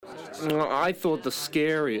I thought the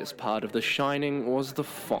scariest part of The Shining was the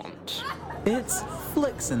font. It's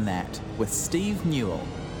Flicks in That with Steve Newell.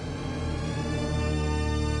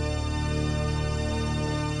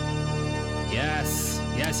 Yes.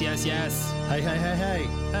 Hey.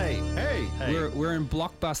 We're in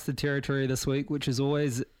blockbuster territory this week, which is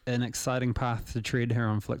always an exciting path to tread here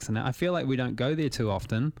on Flicks in That. I feel like we don't go there too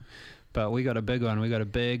often, but we got a big one. We got a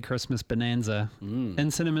big Christmas bonanza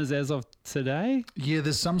in cinemas as of today. Yeah,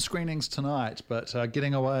 there's some screenings tonight, but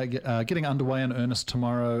getting underway in earnest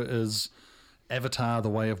tomorrow is Avatar: The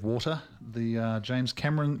Way of Water. The James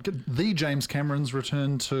Cameron's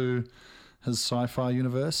return to his sci-fi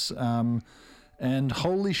universe. And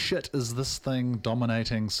holy shit, is this thing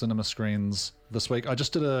dominating cinema screens this week. I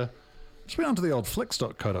just went onto the old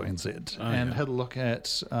flicks.co.nz and had a look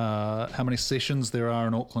at how many sessions there are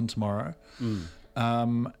in Auckland tomorrow.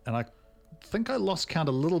 And I think I lost count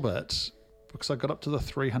a little bit because I got up to the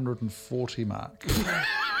 340 mark.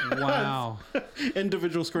 Wow.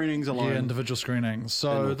 Individual screenings alone. Yeah, individual screenings.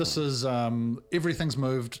 So this is, everything's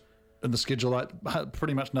moved in the schedule. Like,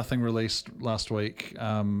 pretty much nothing released last week.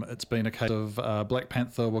 It's been a case of Black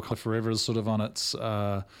Panther Wakanda Forever is sort of on its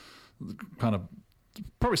kind of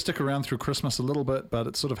probably stick around through Christmas a little bit, but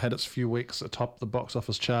it's sort of had its few weeks atop the box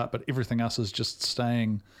office chart, but everything else is just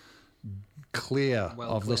staying clear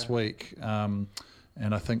this week.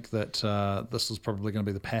 And I think that this is probably going to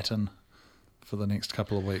be the pattern for the next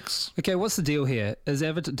couple of weeks. Okay, what's the deal here? Does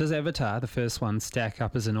Avatar, the first one, stack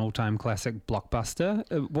up as an all-time classic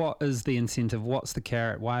blockbuster? What is the incentive? What's the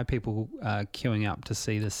carrot? Why are people queuing up to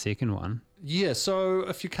see the second one? Yeah, so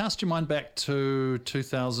if you cast your mind back to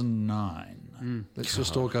 2009, let's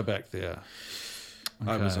just all go back there.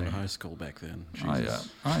 Okay. I was in high school back then. Jesus.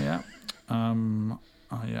 Oh yeah.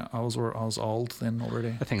 I was old then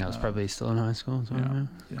already. I think I was probably still in high school. So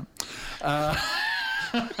Yeah.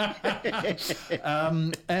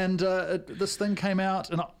 This thing came out,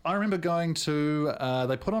 and I remember going to.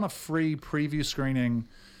 They put on a free preview screening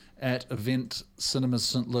at Event Cinemas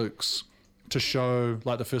St Luke's to show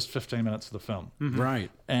like the first 15 minutes of the film. Right.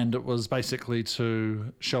 And it was basically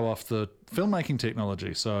to show off the filmmaking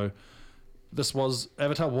technology. So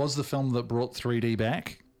Avatar was the film that brought 3D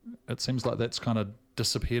back. It seems like that's kind of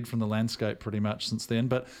disappeared from the landscape pretty much since then.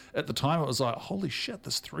 But at the time, it was like, holy shit,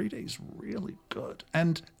 this 3D is really good.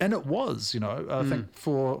 And it was, I think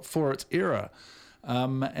for its era.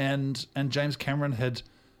 And James Cameron had,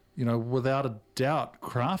 without a doubt,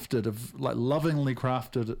 lovingly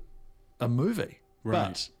crafted a movie.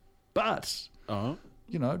 Right. But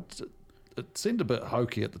it seemed a bit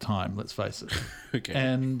hokey at the time, let's face it. Okay.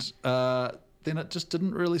 And then it just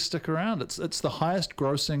didn't really stick around. It's the highest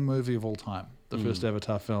grossing movie of all time, the first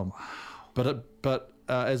Avatar film. But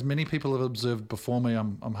as many people have observed before me,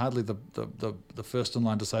 I'm hardly the first in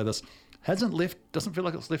line to say this, doesn't feel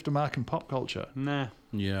like it's left a mark in pop culture. Nah.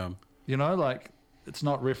 Yeah. It's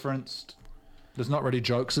not referenced. There's not really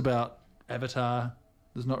jokes about Avatar.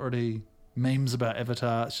 There's not really memes about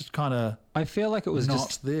Avatar. It's just kind of I feel like it was not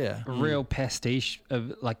just there. a real pastiche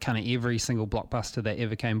of like kind of every single blockbuster that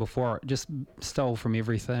ever came before it. Just stole from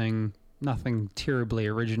everything. Nothing terribly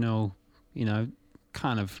original,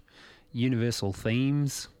 kind of universal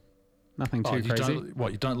themes. Nothing too crazy.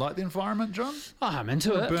 You don't like the environment, John? Oh, I'm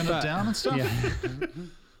into it. Burn it down and stuff? Yeah.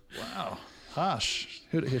 Wow. Harsh.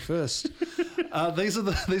 Heard it here first. These are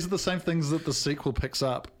the same things that the sequel picks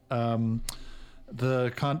up.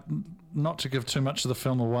 Not to give too much of the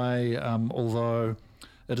film away, although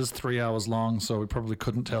it is 3 hours long, so we probably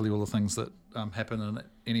couldn't tell you all the things that happen in it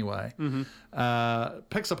anyway.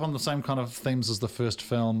 Picks up on the same kind of themes as the first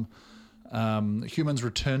film. Humans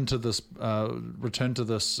return to this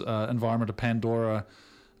environment of Pandora,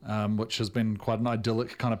 which has been quite an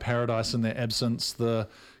idyllic kind of paradise in their absence. The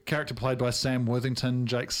character played by Sam Worthington,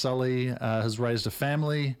 Jake Sully, has raised a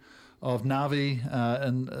family of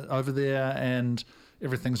Na'vi over there, and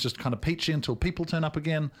everything's just kind of peachy until people turn up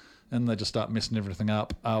again, and they just start messing everything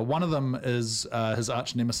up. One of them is his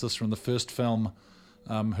arch nemesis from the first film,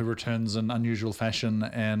 who returns in unusual fashion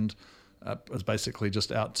and is basically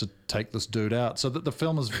just out to take this dude out. So that the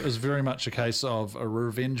film is very much a case of a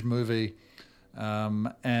revenge movie,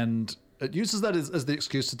 and it uses that as the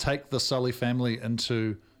excuse to take the Sully family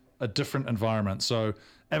into a different environment. So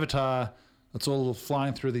Avatar, it's all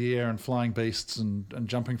flying through the air and flying beasts and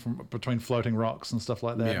jumping from between floating rocks and stuff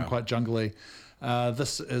like that, and quite jungly.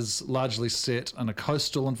 This is largely set in a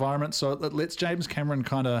coastal environment, so it lets James Cameron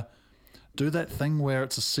kind of do that thing where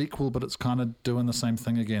it's a sequel, but it's kind of doing the same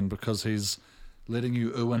thing again, because he's letting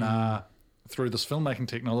you ooh and ah through this filmmaking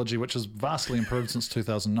technology, which has vastly improved since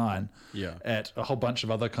 2009, at a whole bunch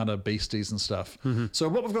of other kind of beasties and stuff. So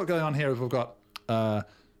what we've got going on here is we've got, I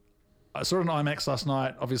saw it on IMAX last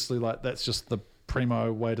night. Obviously, like that's just the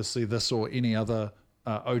primo way to see this or any other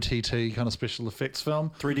OTT kind of special effects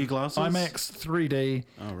film. 3D glasses? IMAX 3D.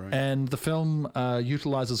 Oh, right. And the film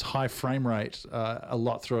utilizes high frame rate a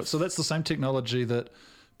lot through it. So that's the same technology that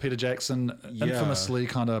Peter Jackson infamously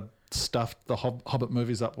kind of stuffed the Hobbit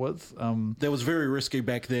movies up with. That was very risky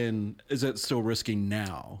back then. Is it still risky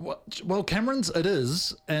now? Well, Cameron's it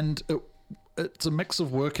is, and it's a mix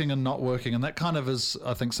of working and not working, and that kind of is,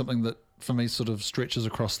 I think, something that for me sort of stretches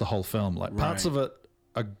across the whole film. Like parts of it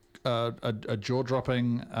are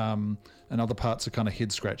jaw-dropping, and other parts are kind of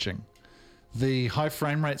head-scratching. The high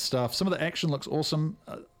frame rate stuff, some of the action looks awesome.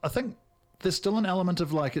 I think there's still an element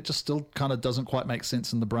of like it just still kind of doesn't quite make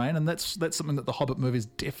sense in the brain, and that's something that the Hobbit movies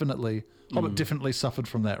definitely suffered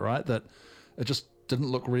from that, right? That it just didn't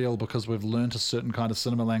look real because we've learned a certain kind of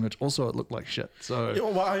cinema language. Also, it looked like shit. So,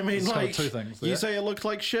 well, I mean, like, kind of two things there. You say it looked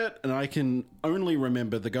like shit, and I can only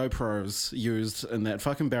remember the GoPros used in that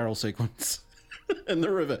fucking barrel sequence in the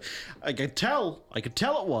river. I could tell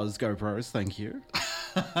it was GoPros. Thank you.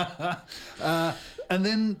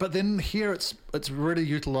 But then here it's really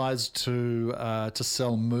utilized to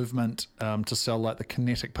sell movement, to sell like the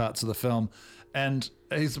kinetic parts of the film, and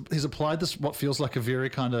he's applied this what feels like a very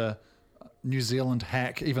kind of New Zealand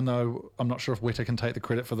hack. Even though I'm not sure if Weta can take the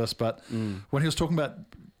credit for this, but when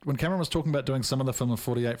Cameron was talking about doing some of the film in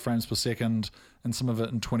 48 frames per second and some of it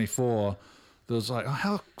in 24, there was like,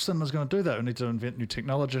 how cinema's going to do that? We need to invent new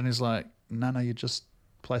technology, and he's like, no, you just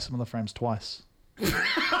play some of the frames twice.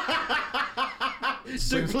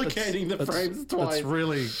 Duplicating the frames twice. It's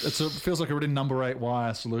really, it feels like a really number 8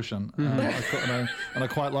 wire solution, and I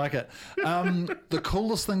quite like it. The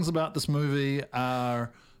coolest things about this movie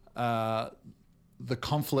are the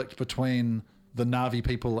conflict between the Na'vi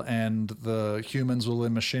people and the humans with their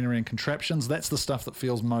machinery and contraptions. That's the stuff that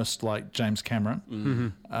feels most like James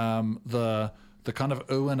Cameron. The kind of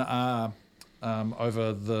ooh and ah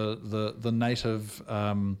over the native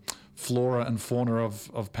flora and fauna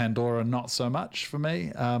of Pandora, not so much for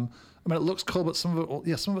me. I mean, it looks cool, but some of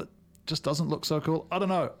it just doesn't look so cool. I don't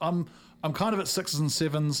know. I'm kind of at 6s and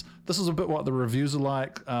 7s. This is a bit what the reviews are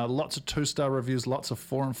like. Lots of 2-star reviews, lots of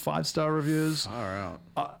 4 and 5-star reviews. Far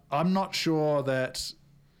out. I'm not sure that.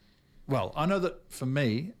 Well, I know that for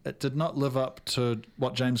me, it did not live up to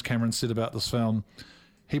what James Cameron said about this film.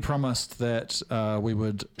 He promised that we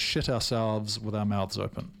would shit ourselves with our mouths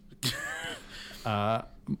open.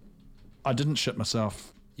 I didn't shit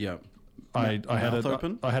myself. Yeah. I had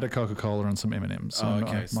open? I had a Coca-Cola and some M&Ms. So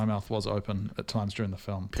okay. my mouth was open at times during the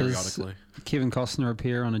film. Periodically. Does Kevin Costner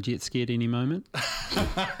appear on a jet ski at any moment?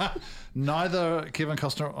 Neither Kevin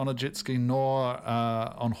Costner on a jet ski nor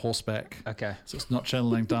on horseback. Okay. So it's not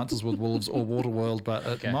channeling Dances with Wolves or Waterworld, but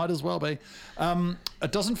it might as well be.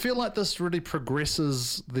 It doesn't feel like this really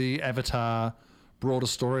progresses the Avatar broader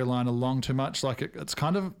storyline along too much. Like it's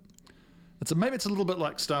kind of... maybe it's a little bit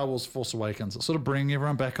like Star Wars Force Awakens. It's sort of bringing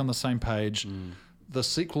everyone back on the same page. The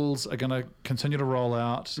sequels are going to continue to roll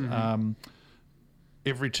out.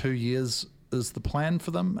 Every 2 years is the plan for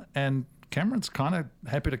them, and Cameron's kind of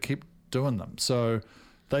happy to keep doing them. So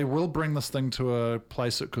they will bring this thing to a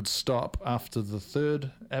place it could stop after the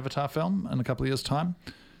 3rd Avatar film in a couple of years' time.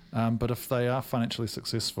 But if they are financially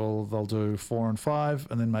successful, they'll do 4 and 5,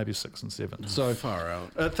 and then maybe 6 and 7. So far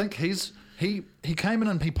out. I think he came in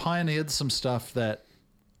and he pioneered some stuff that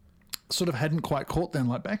sort of hadn't quite caught then.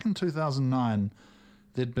 Like back in 2009,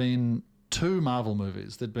 there'd been 2 Marvel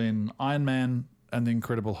movies. There'd been Iron Man and The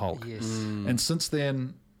Incredible Hulk. Yes. And since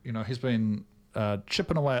then, he's been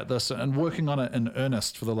chipping away at this and working on it in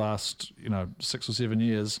earnest for the last 6 or 7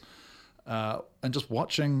 years, and just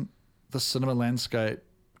watching the cinema landscape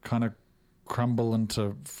kind of crumble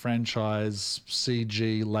into franchise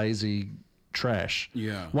CG lazy trash.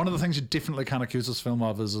 Yeah. One of the things you definitely can't accuse this film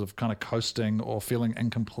of is of kind of coasting or feeling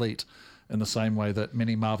incomplete in the same way that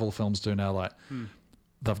many Marvel films do now. Like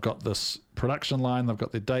they've got this production line, they've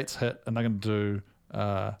got their dates hit, and they're going to do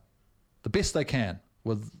the best they can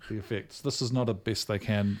with the effects. This is not a best they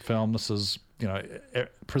can film. This is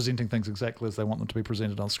presenting things exactly as they want them to be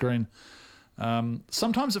presented on screen.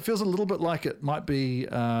 Sometimes it feels a little bit like it might be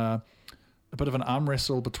a bit of an arm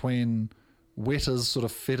wrestle between Weta's sort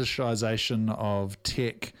of fetishization of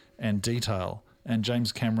tech and detail and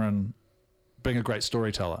James Cameron being a great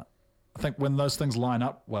storyteller. I think when those things line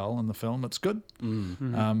up well in the film, it's good.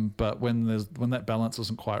 But when that balance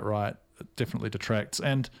isn't quite right, it definitely detracts.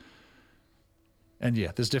 And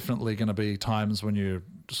yeah, there's definitely going to be times when you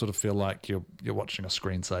sort of feel like you're watching a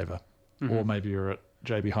screensaver. or maybe you're at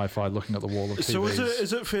JB Hi-Fi looking at the wall of TVs. So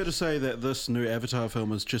is it fair to say that this new Avatar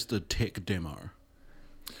film is just a tech demo?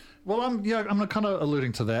 Well, I'm kind of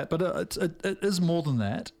alluding to that, but it is more than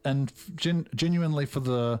that. And genuinely, for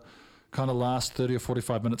the kind of last 30 or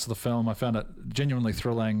 45 minutes of the film, I found it genuinely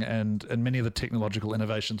thrilling, and many of the technological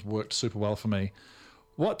innovations worked super well for me.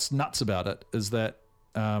 What's nuts about it is that,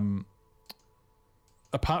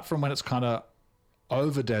 apart from when it's kind of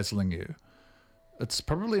over-dazzling you, it's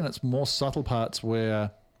probably in its more subtle parts where you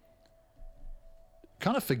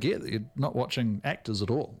kind of forget that you're not watching actors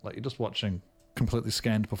at all. Like, you're just watching completely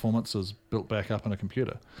scanned performances built back up in a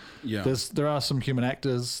computer. Yeah. There are some human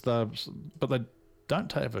actors, but they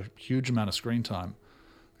don't have a huge amount of screen time,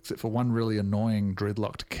 except for one really annoying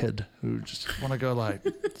dreadlocked kid who just want to go like,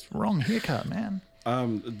 it's wrong haircut, man.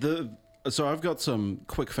 So I've got some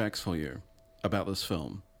quick facts for you about this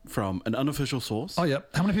film from an unofficial source. Oh, yeah.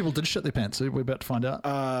 How many people did shit their pants? We're about to find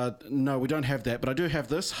out. No, we don't have that, but I do have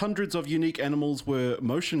this. Hundreds of unique animals were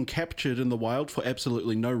motion captured in the wild for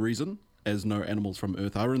absolutely no reason, as no animals from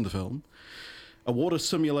Earth are in the film. A water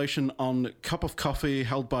simulation on Cup of Coffee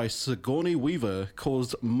held by Sigourney Weaver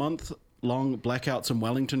caused month-long blackouts in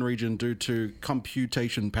Wellington region due to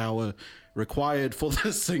computation power required for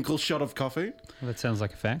the single shot of coffee. Well, that sounds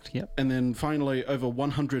like a fact, yep. And then finally, over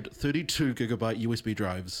 132 gigabyte USB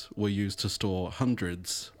drives were used to store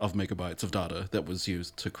hundreds of megabytes of data that was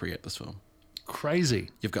used to create this film. Crazy.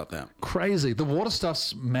 You've got that. Crazy. The water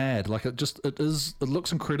stuff's mad. Like, it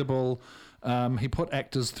looks incredible. He put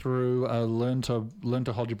actors through a learn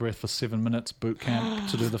to hold your breath for 7 minutes boot camp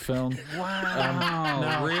to do the film.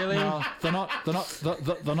 Wow, really? No,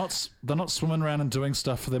 they're not swimming around and doing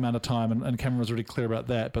stuff for the amount of time, and Cameron was really clear about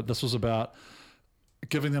that. But this was about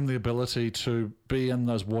giving them the ability to be in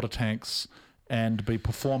those water tanks and be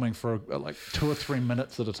performing for like 2 or 3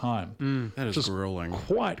 minutes at a time. That is grueling.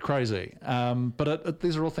 Quite crazy. But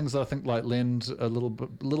these are all things that I think like lend a little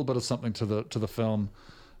bit of something to the film.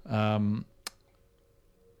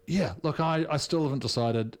 Yeah, look, I still haven't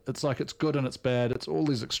decided. It's like it's good and it's bad. It's all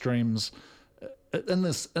these extremes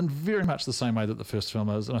in very much the same way that the first film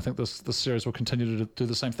is, and I think this series will continue to do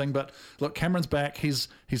the same thing. But look, Cameron's back. He's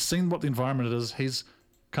seen what the environment is. He's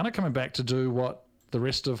kind of coming back to do what the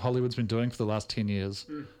rest of Hollywood's been doing for the last 10 years.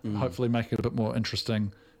 Hopefully making it a bit more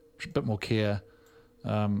interesting, a bit more care.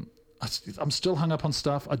 I'm still hung up on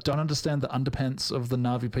stuff. I don't understand the underpants of the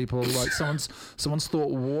Na'vi people. Like someone's thought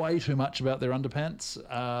way too much about their underpants,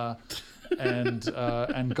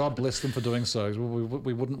 and God bless them for doing so.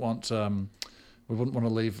 We wouldn't want to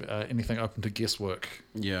leave anything open to guesswork.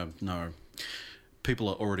 Yeah, no. People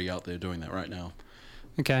are already out there doing that right now.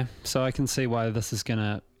 Okay, so I can see why this is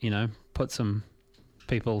gonna, put some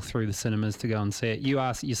people through the cinemas to go and see it.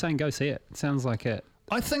 You're saying go see it. It sounds like it.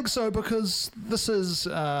 I think so, because this is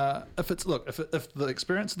if the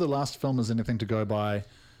experience of the last film is anything to go by,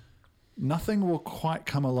 nothing will quite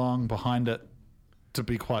come along behind it to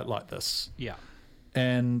be quite like this. Yeah.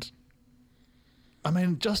 And I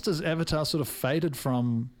mean, just as Avatar sort of faded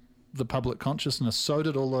from the public consciousness, so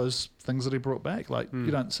did all those things that he brought back. Like,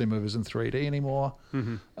 you don't see movies in 3D anymore.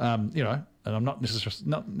 And I'm not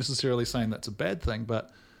necessarily saying that's a bad thing, but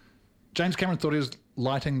James Cameron thought he was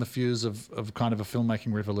lighting the fuse of kind of a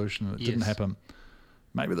filmmaking revolution, and it didn't happen.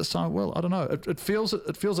 Maybe this time it will. I don't know. It feels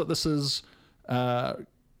like this is. It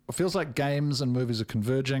feels like games and movies are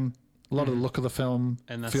converging. A lot of the look of the film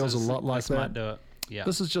feels a lot like that. Might do it. Yeah.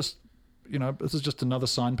 This is just, another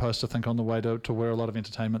signpost, I think, on the way to where a lot of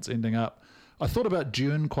entertainment's ending up. I thought about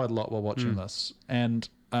Dune quite a lot while watching this, and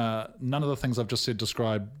none of the things I've just said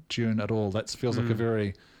describe Dune at all. That feels like a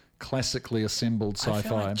very classically assembled sci-fi. I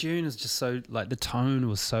feel like Dune is just so, like, the tone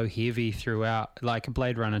was so heavy throughout, like a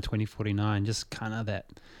Blade Runner 2049, just kind of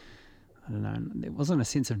that, I don't know, it wasn't a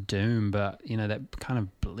sense of doom, but, that kind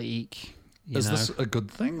of bleak. Is this a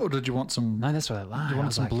good thing, or did you want some? No, that's what I like. You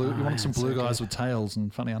wanted some blue. You wanted some blue guys with tails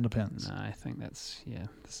and funny underpants. No, I think this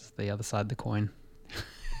is the other side of the coin.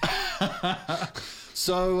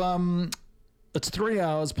 So, it's 3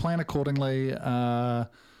 hours. Plan accordingly. I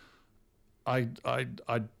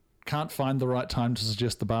can't find the right time to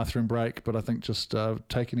suggest the bathroom break, but I think just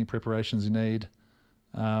take any preparations you need.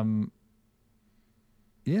 Go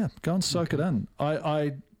and soak it in.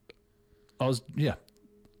 I was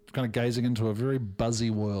kind of gazing into a very buzzy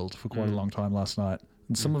world for quite a long time last night,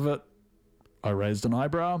 and some of it I raised an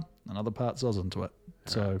eyebrow, and other parts I was into it.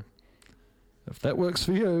 So if that works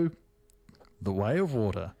for you, The Way of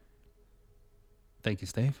Water. Thank you,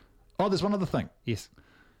 Steve. Oh, there's one other thing. Yes.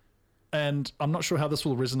 And I'm not sure how this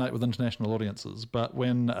will resonate with international audiences, but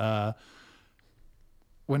when a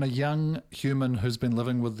young human who's been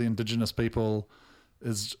living with the indigenous people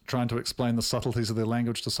is trying to explain the subtleties of their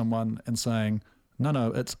language to someone and saying,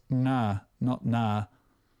 no, it's nah, not nah.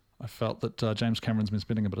 I felt that James Cameron's been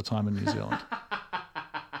spending a bit of time in New Zealand.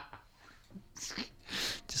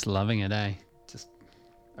 Just loving it, eh?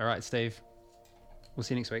 All right, Steve. We'll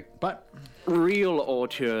see you next week. Bye. Real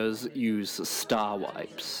auteurs use star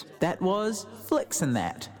wipes. That was Flicks and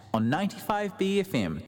That on 95 BFM.